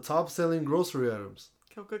one of the top-selling grocery items.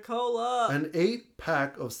 Coca-Cola. An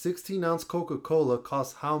 8-pack of 16-ounce Coca-Cola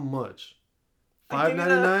costs how much?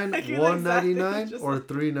 $5.99, $1.99, or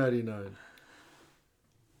 $3.99?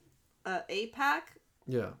 8-pack?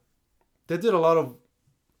 Yeah. They did a lot of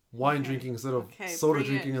wine drinking instead of soda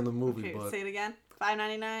drinking in the movie. Okay, but say it again.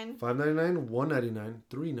 $5.99? $5.99, $1.99,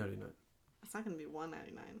 $3.99. It's not going to be $1.99.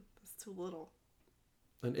 That's too little.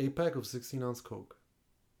 An 8-pack of 16-ounce Coke.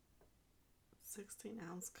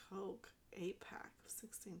 16-ounce Coke. 8-pack of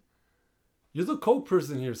 16. You're the Coke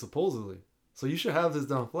person here, supposedly. So you should have this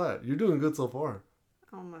down flat. You're doing good so far.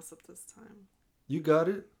 I'll mess up this time. You got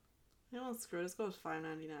it? You know what? Screw it. Let's go with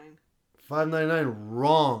 $5.99. $5.99.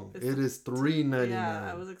 Wrong. It's- It is $3.99. Yeah,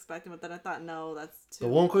 I was expecting, but then I thought, no, that's too. The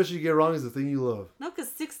one question you get wrong is the thing you love. No, because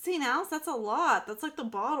 16 ounce, that's a lot. That's like the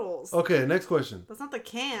bottles. Okay, next question. That's not the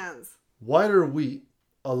cans. White or wheat,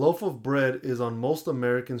 a loaf of bread is on most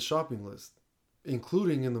Americans' shopping list,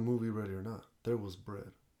 including in the movie Ready or Not. There was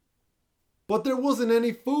bread. But there wasn't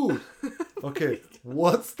any food. Okay,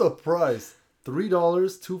 what's the price? $3,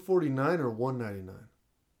 $2.49, or $1.99?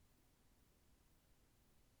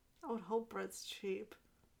 I would hope bread's cheap.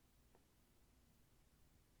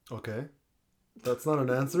 Okay. That's not an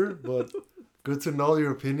answer, but good to know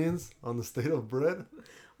your opinions on the state of bread.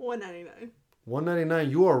 $1.99. $1.99.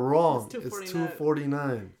 You are wrong. It's It's $2.49.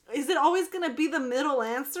 $2.49. Is it always gonna be the middle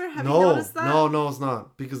answer? Have you No, noticed that? no, it's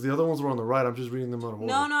not. Because the other ones were on the right. I'm just reading them out of order.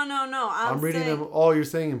 No. I'm reading saying, them. Oh, you're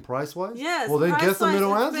saying in price wise? Yes. Well, then guess the price-wise,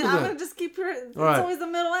 middle it's answer been- I'm then. gonna just keep your. It's right. always the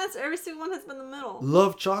middle answer. Every single one has been the middle.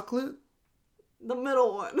 Love chocolate? The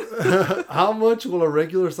middle one. How much will a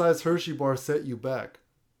regular size Hershey bar set you back?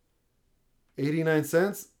 89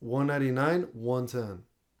 cents, $1.99, $1.10.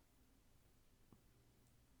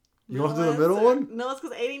 You want to do the middle answer. one? No, it's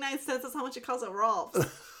because 89 cents is how much it costs at Ralph's.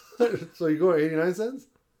 So you go 89 cents?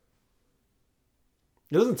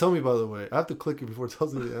 It doesn't tell me, by the way. I have to click it before it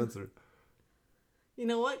tells me the answer. You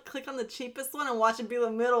know what? Click on the cheapest one and watch it be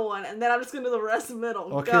the middle one, and then I'm just gonna do the rest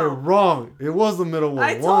middle. Okay, Go. wrong. It was the middle one.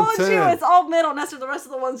 I told you 110. it's all middle, and that's the rest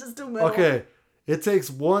of the ones just do middle. Okay, it takes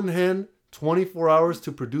one hen 24 hours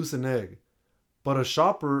to produce an egg, but a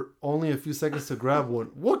shopper only a few seconds to grab one.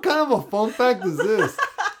 What kind of a fun fact is this?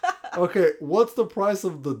 Okay, what's the price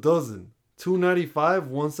of the dozen? $2.95,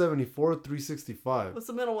 $1.74, $3.65. What's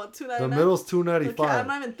the middle one? $2.99. The middle's $2.95. Okay, I'm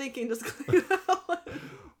not even thinking. Just click that one.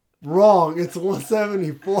 Wrong. It's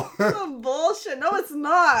 $1.74. Oh, bullshit. No, it's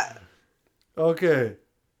not. Okay.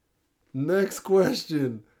 Next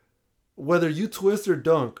question. Whether you twist or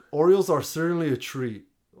dunk, Oreos are certainly a treat.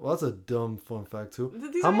 Well, that's a dumb fun fact too.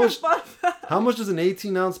 These How are much? fun facts. How much does an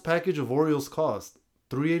 18-ounce package of Oreos cost?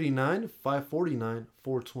 $3.89, $5.49,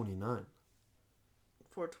 $4.29.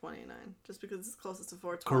 $4.29. Just because it's closest to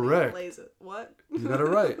 $4.20. Correct. Blaze it. What? You got it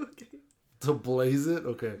right. Okay. To blaze it?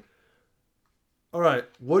 Okay. All right.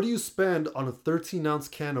 What do you spend on a 13-ounce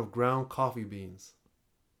can of ground coffee beans?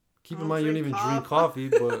 Keep in I don't mind you don't drink even drink coffee,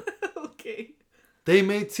 but Okay. they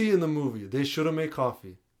made tea in the movie. They should have made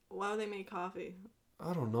coffee. Why would they make coffee?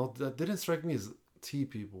 I don't know. That didn't strike me as tea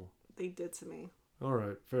people. They did to me. All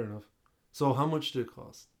right. Fair enough. So how much did it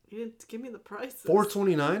cost? You didn't give me the prices.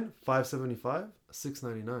 $4.29, $5.75,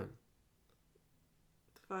 $6.99.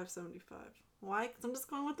 $5.75. Why? Because I'm just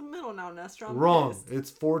going with the middle now, Nestor. I'm Wrong. pissed.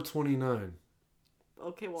 It's $4.29.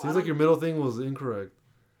 Okay, well, Seems like your middle thing was incorrect.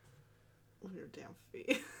 your damn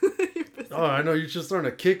feet. You're pissing Oh, I know. You're just starting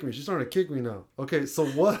to kick me. She's starting to kick me now. Okay, so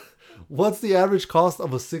what's the average cost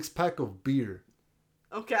of a 6-pack of beer?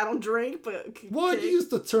 Okay, I don't drink, but What? okay. You used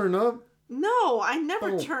to turn up? No, I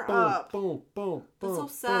never Boom, turn boom, up. Boom, boom, That's boom,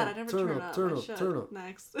 so sad. boom. I never turn turn up. up. Turn I up. should. Turn up.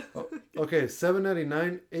 Next. Oh, okay,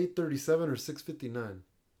 $7.99, $8.37, or $6.59.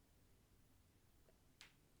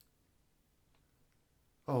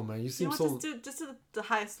 Oh man, you You seem know what? so Just do the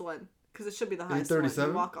highest one, because it should be the highest one.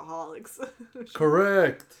 $8.37? You alcoholics.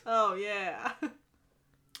 correct. Oh yeah.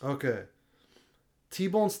 Okay,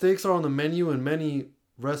 T-bone steaks are on the menu in many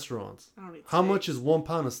restaurants. I don't eat. How steak. much is 1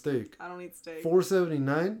 pound of steak? I don't eat steak.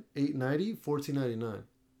 $4.79, $8.90, $14.99.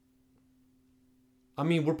 I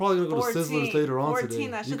mean, we're probably gonna go to Sizzlers later on 14, today.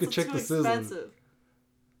 That You could shit's check too the Sizzlers. expensive.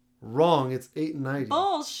 Wrong. It's $8.90.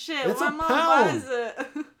 Bullshit. It's My a mom pound. buys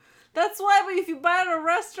it. That's why, but if you buy it at a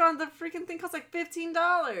restaurant, the freaking thing costs like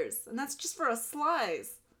 $15. And that's just for a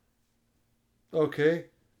slice. Okay.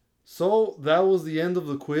 So that was the end of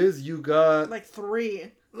the quiz. You got Like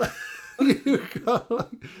 3. you got like,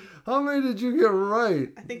 how many did you get right?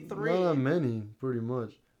 I think 3. Not that many, pretty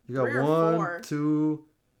much. You got 3 or 1, 4. 2.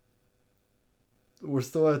 We're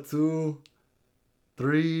still at 2,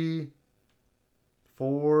 3,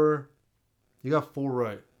 4. You got 4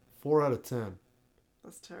 right. 4 out of 10.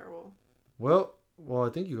 That's terrible. Well, I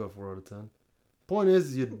think you got 4 out of 10. Point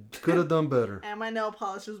is, you could have done better. And my nail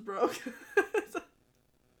polish is broke.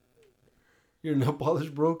 Your nail polish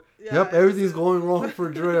broke. Yeah, Yep, it's- everything's going wrong for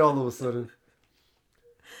Dre all of a sudden.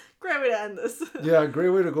 Great way to end this. Yeah, great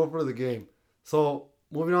way to go for the game. So,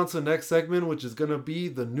 moving on to the next segment, which is going to be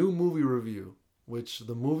the new movie review. Which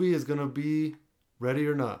the movie is going to be Ready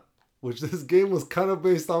or Not. Which this game was kind of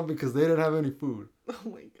based on because they didn't have any food. Oh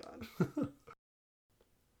my god.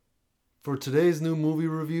 For today's new movie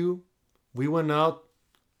review, we went out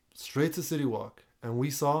straight to City Walk. And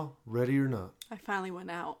we saw Ready or Not. I finally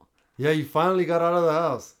went out. Yeah, you finally got out of the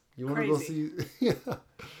house. You want to go Crazy. see... Yeah.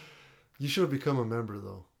 You should have become a member,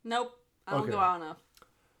 though. Nope. I don't Okay. go out enough.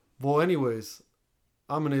 Well, anyways,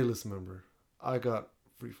 I'm an A-list member. I got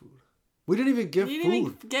free food. We didn't even get You food. didn't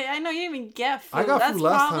even get. I know you didn't even get food. I got that's food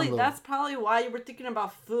last probably, time, though. That's probably why you were thinking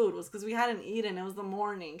about food, was because we hadn't eaten. It was the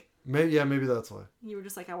morning. Maybe that's why. You were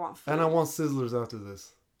just like, I want food. And I want Sizzlers after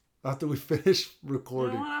this. After we finish You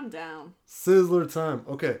recording. know what? I'm down. Sizzler time.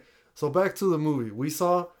 Okay, so back to the movie. We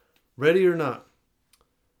saw Ready or Not.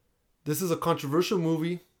 This is a controversial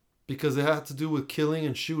movie because it had to do with killing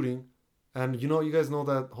and shooting. And you guys know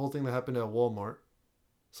that whole thing that happened at Walmart.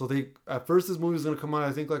 So at first this movie was going to come out,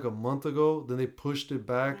 I think like a month ago. Then they pushed it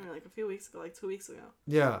back. Maybe like a few weeks ago, like 2 weeks ago.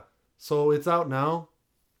 Yeah. So it's out now.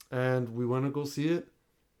 And we went to go see it.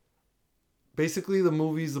 Basically the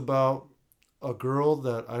movie's about a girl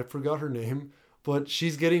that I forgot her name. But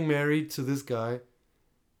she's getting married to this guy.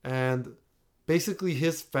 And basically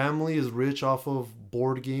his family is rich off of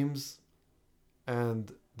board games.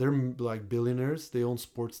 And they're like billionaires. They own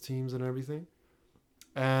sports teams and everything.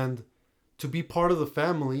 And to be part of the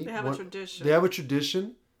family, They have a tradition. They have a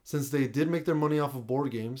tradition, since they did make their money off of board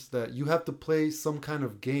games, that you have to play some kind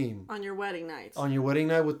of game On your wedding night. on your wedding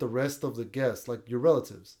night with the rest of the guests, like your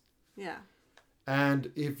relatives. Yeah.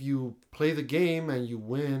 And if you play the game and you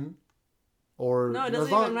win, or No, it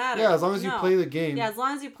doesn't even matter. Yeah, as long as you No. play the game. Yeah, as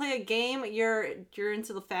long as you play a game, you're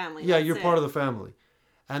into the family. Yeah, That's you're it. part of the family.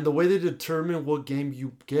 And the way they determine what game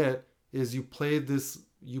you get is you play this,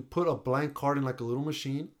 you put a blank card in like a little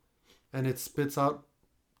machine and it spits out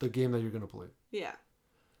the game that you're going to play. Yeah.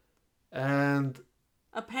 And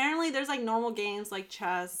Apparently, there's like normal games like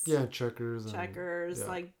chess. yeah, checkers. Checkers,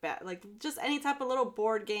 yeah. like just any type of little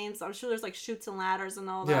board games. I'm sure there's like shoots and ladders and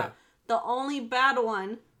all Yeah. that. The only bad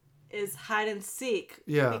one is hide and seek.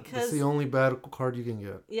 Yeah, because that's the only bad card you can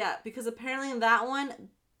get. yeah, because apparently in that one,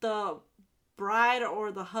 the bride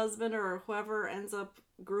or the husband or whoever ends up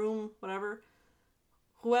groom,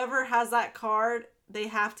 whoever has that card, they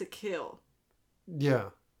have to kill Yeah.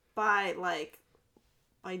 by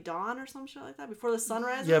dawn or some shit like that, before the sun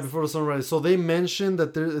rises. Yeah, before the sunrise. So they mentioned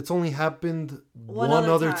that it's only happened one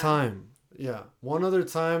other time. Yeah, one other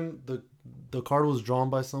time the card was drawn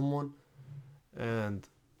by someone, and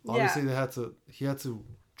obviously he had to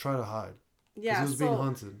try to hide. Yeah, he was being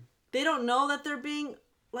hunted. They don't know that they're being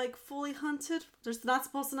like fully hunted. They're not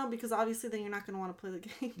supposed to know, because obviously then you're not going to want to play the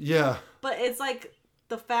game. Yeah. But it's like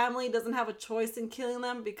the family doesn't have a choice in killing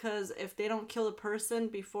them, because if they don't kill the person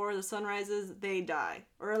before the sun rises, they die.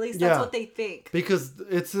 Or at least that's what they think. Because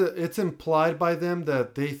it's implied by them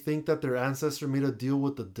that they think that their ancestor made a deal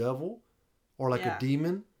with the devil or like a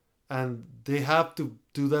demon, and they have to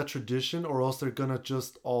do that tradition or else they're gonna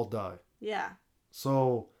just all die. Yeah.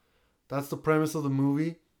 So that's the premise of the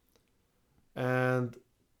movie. And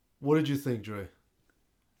what did you think, Dre?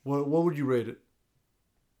 What would you rate it?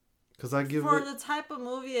 Because I give For it... the type of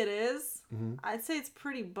movie it is, Mhm. I'd say it's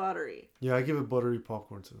pretty buttery. Yeah, I give it buttery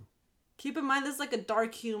popcorn too. Keep in mind, this is like a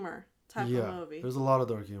dark humor type of movie. There's a lot of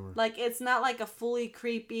dark humor. Like, it's not like a fully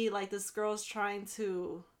creepy, like this girl's trying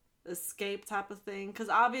to escape type of thing. Because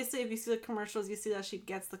obviously, if you see the commercials, you see that she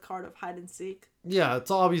gets the card of hide and seek. Yeah,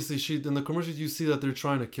 it's obviously in the commercials you see that they're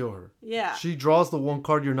trying to kill her. Yeah. She draws the one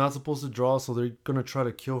card you're not supposed to draw, so they're gonna try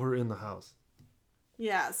to kill her in the house.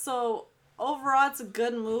 Yeah, so overall, it's a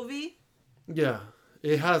good movie. Yeah,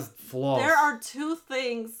 it has flaws. There are two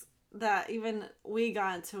things that even we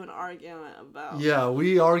got into an argument about. Yeah,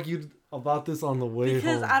 we argued about this on the way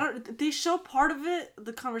because home. they show part of it,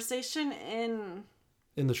 the conversation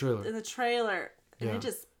In the trailer. in the trailer, and Yeah. it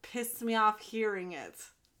just pissed me off hearing it.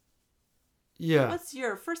 Yeah. What's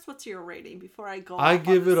your rating before I go? I off on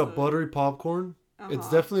give it this a movie? buttery popcorn. It's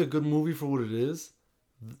definitely a good movie for what it is.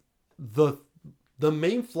 The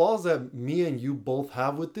main flaws that me and you both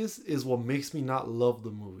have with this is what makes me not love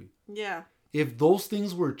the movie. Yeah. If those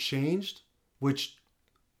things were changed, which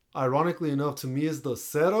ironically enough to me is the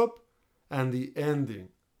setup and the ending.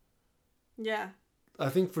 Yeah. I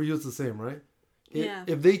think for you it's the same, right? Yeah.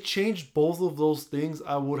 If they changed both of those things,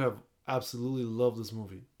 I would have absolutely loved this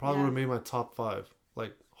movie. Probably Yeah. would have made my top 5,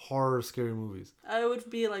 like horror scary movies. It would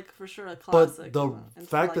be like for sure a But classic. the and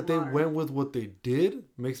fact like that they modern. went with what they did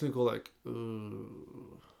makes me go like,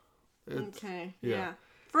 ugh. Okay. yeah. Yeah.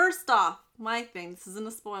 First off, my thing. This isn't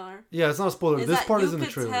a spoiler. Yeah, it's not a spoiler. Is This that part you is in the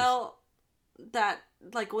could trailer. tell that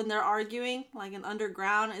like when they're arguing, like in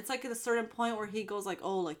underground, it's like at a certain point where he goes like,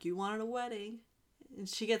 "Oh, like you wanted a wedding," and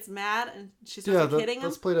she gets mad and she starts hitting him.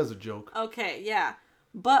 That's played as a joke. Okay, yeah.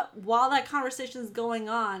 But while that conversation's going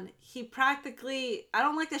on, he practically... I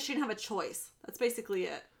don't like that she didn't have a choice. That's basically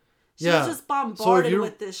it. She was just bombarded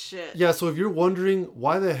with this shit. Yeah, so if you're wondering,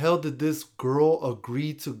 why the hell did this girl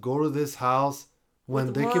agree to go to this house when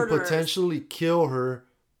With they murderers. can potentially kill her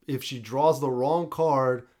if she draws the wrong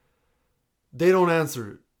card, they don't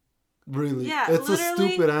answer it. Really. Yeah, it's a literally,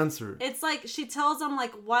 stupid answer. It's like she tells him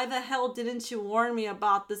like, why the hell didn't you warn me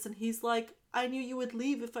about this? And he's like, I knew you would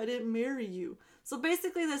leave if I didn't marry you. So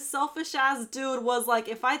basically this selfish ass dude was like,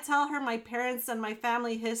 if I tell her my parents and my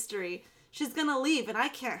family history, she's gonna leave, and I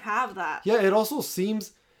can't have that. Yeah, it also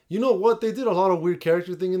seems, you know what, they did a lot of weird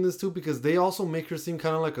character thing in this too, because they also make her seem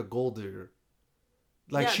kind of like a gold digger.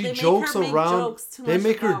 Like, yeah, she jokes around. They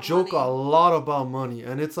make her joke money. a lot about money,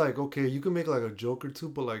 and it's like, okay, you can make like a joke or two,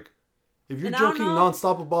 but like, if you're And joking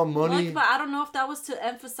nonstop about money, look, but I don't know if that was to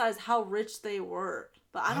emphasize how rich they were.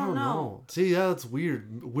 But I don't know. See, yeah, that's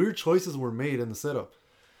weird. Weird choices were made in the setup.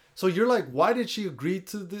 So you're like, why did she agree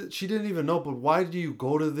to this? She didn't even know, but why did you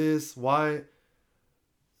go to this? Why?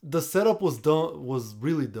 The setup was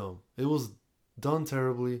really dumb. It was done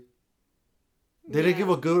terribly. They didn't give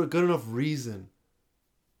a good enough reason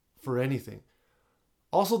for anything.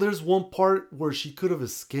 Also, there's one part where she could have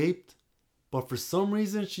escaped, but for some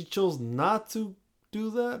reason she chose not to do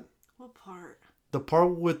that. What part? The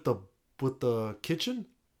part with the kitchen.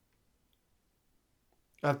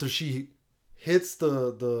 After she hits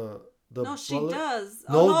the no, she does.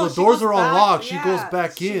 No, the doors are unlocked. She goes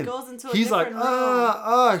back in. She goes into a He's like,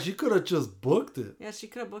 room. she could have just booked it. Yeah, she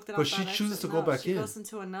could have booked it. But she chooses to go back in. She goes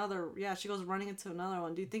into another. Yeah, she goes running into another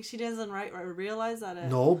one. Do you think she doesn't realize that?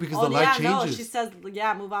 No, because the light changes. No, she says,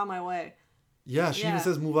 "Yeah, move out of my way." Yeah, she even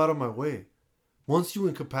says, "Move out of my way." Once you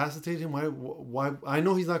incapacitate him, why? I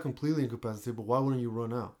know he's not completely incapacitated, but why wouldn't you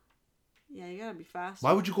run out? Yeah, you gotta be fast.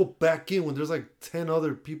 Why would you go back in when there's like 10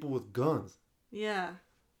 other people with guns? Yeah.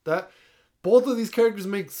 Both of these characters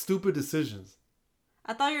make stupid decisions.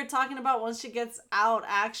 I thought you were talking about once she gets out,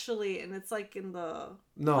 actually, and it's like in the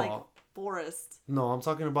forest. No, I'm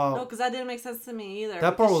talking about. No, because that didn't make sense to me either.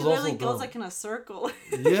 That part was also dumb. She literally goes like in a circle.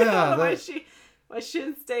 Yeah. Why she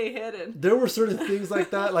didn't stay hidden. There were certain things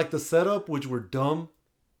like that, like the setup, which were dumb.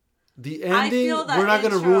 The ending, we're not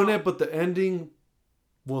gonna ruin it, but the ending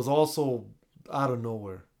was also out of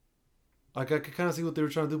nowhere. Like, I could kind of see what they were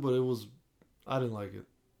trying to do, but I didn't like it.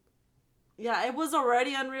 Yeah, it was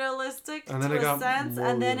already unrealistic and then to it got a sense, more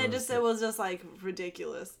and then realistic. it was just like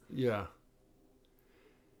ridiculous. Yeah.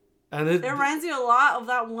 And it reminds you a lot of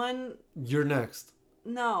that one. You're Next.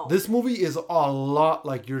 No. This movie is a lot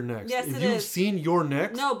like You're Next. Yes, if you've seen You're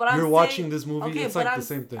Next, you're watching this movie, it's like the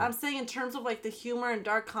same thing. I'm saying in terms of like the humor and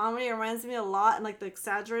dark comedy, it reminds me a lot, and like the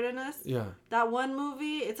exaggeratedness. Yeah. That one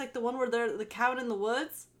movie, it's like the one where they're the cabin in the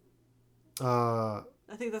woods. I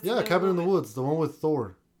think that's Cabin in the Woods, the one with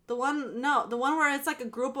Thor. The one where it's like a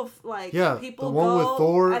group of like people the one with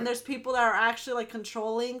Thor, and there's people that are actually like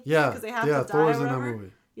controlling because they have to die Thor's or whatever. In that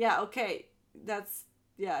movie. Yeah, okay.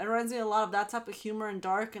 It reminds me a lot of that type of humor and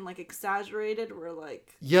dark and like exaggerated where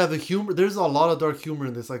like the humor, there's a lot of dark humor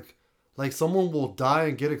in this, like someone will die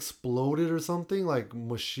and get exploded or something, like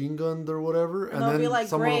machine gunned or whatever, and then be like,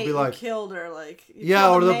 someone will be like, killed her, like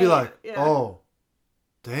or they'll be like, oh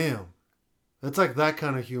damn. It's like that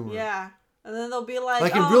kind of humor. Yeah. And then they'll be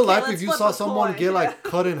like in real life, if you saw someone get like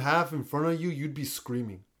cut in half in front of you, you'd be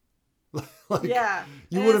screaming. You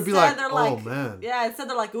wouldn't be like, oh man. Yeah, instead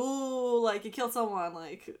they're like, ooh, like you killed someone.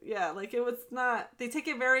 Like, yeah, like it was not, they take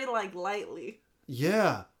it very like lightly.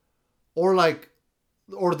 Yeah. Or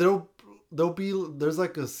there's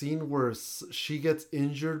like a scene where she gets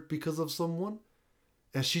injured because of someone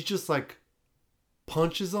and she just like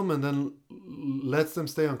punches them and then lets them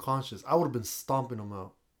stay unconscious. I would have been stomping them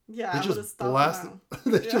out. Yeah, they just blasted.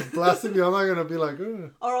 Just blasted me. I'm not gonna be like.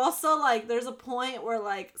 Ugh. Or also like, there's a point where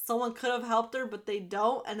like someone could have helped her, but they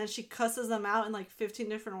don't, and then she cusses them out in like 15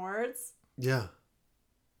 different words. Yeah.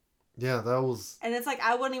 Yeah, that was. And it's like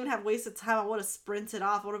I wouldn't even have wasted time. I would have sprinted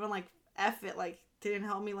off. I would have been like, "F it!" Like, didn't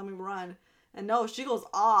help me. Let me run. And no, she goes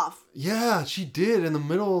off. Yeah, she did in the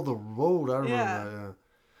middle of the road. I remember that. Yeah.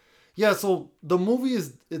 Yeah, so the movie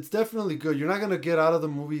it's definitely good. You're not going to get out of the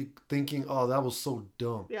movie thinking, oh, that was so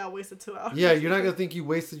dumb. Yeah, I wasted 2 hours. Yeah, you're not going to think you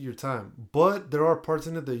wasted your time. But there are parts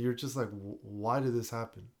in it that you're just like, why did this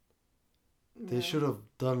happen? Yeah. They should have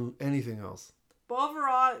done anything else. But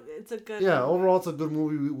overall, it's a good movie. Overall, it's a good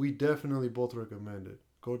movie. We definitely both recommend it.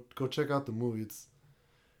 Go check out the movie.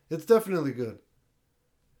 It's definitely good.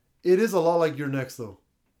 It is a lot like You're Next, though.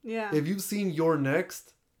 Yeah. If you've seen You're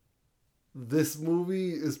Next, this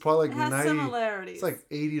movie is probably like 90. Similarities. It's like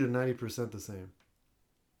 80 to 90% the same.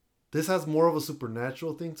 This has more of a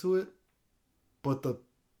supernatural thing to it, but the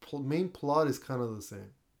main plot is kind of the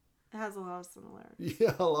same. It has a lot of similarities.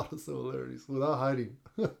 Yeah, a lot of similarities without hiding.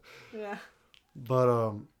 Yeah. But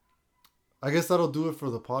I guess that'll do it for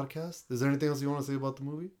the podcast. Is there anything else you want to say about the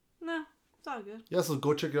movie? No, it's all good. Yeah, so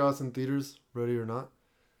go check it out. It's in theaters, ready or not.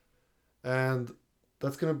 And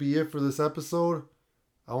that's going to be it for this episode.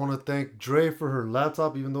 I want to thank Dre for her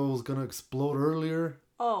laptop, even though it was going to explode earlier.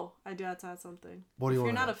 Oh, I do have to add something. What do you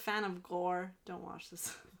want? want? If you're not a fan of gore, don't watch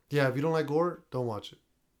this. Yeah, if you don't like gore, don't watch it.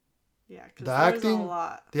 Yeah, because there's a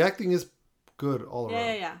lot. The acting is good all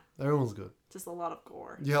around. Yeah. Everyone's good. Just a lot of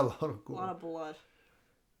gore. Yeah, a lot of gore. A lot of blood.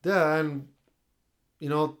 Yeah, and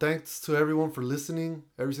thanks to everyone for listening.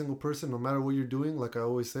 Every single person, no matter what you're doing. Like I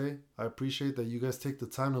always say, I appreciate that you guys take the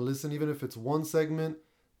time to listen, even if it's one segment,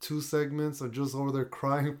 2 segments, or just over there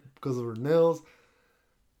crying because of her nails.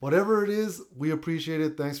 Whatever it is, we appreciate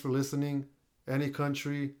it. Thanks for listening. Any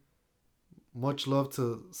country. Much love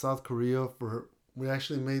to South Korea for her. We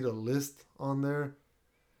actually made a list on there.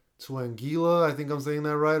 To Anguilla, I think I'm saying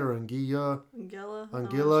that right, or Anguilla.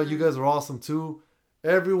 Anguilla, you guys are awesome too.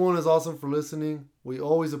 Everyone is awesome for listening. We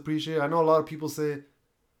always appreciate it. I know a lot of people say,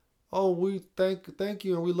 "Oh, we thank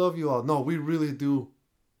you and we love you all." No, we really do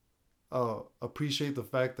appreciate the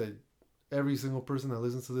fact that every single person that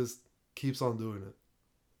listens to this keeps on doing it.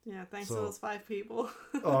 Yeah, thanks to those 5 people.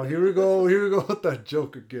 Oh, here we go with that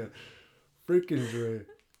joke again. Freaking Dre.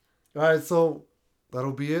 All right, so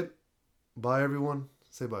that'll be it. Bye, everyone.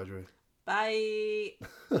 Say bye, Dre. Bye.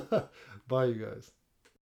 Bye, you guys.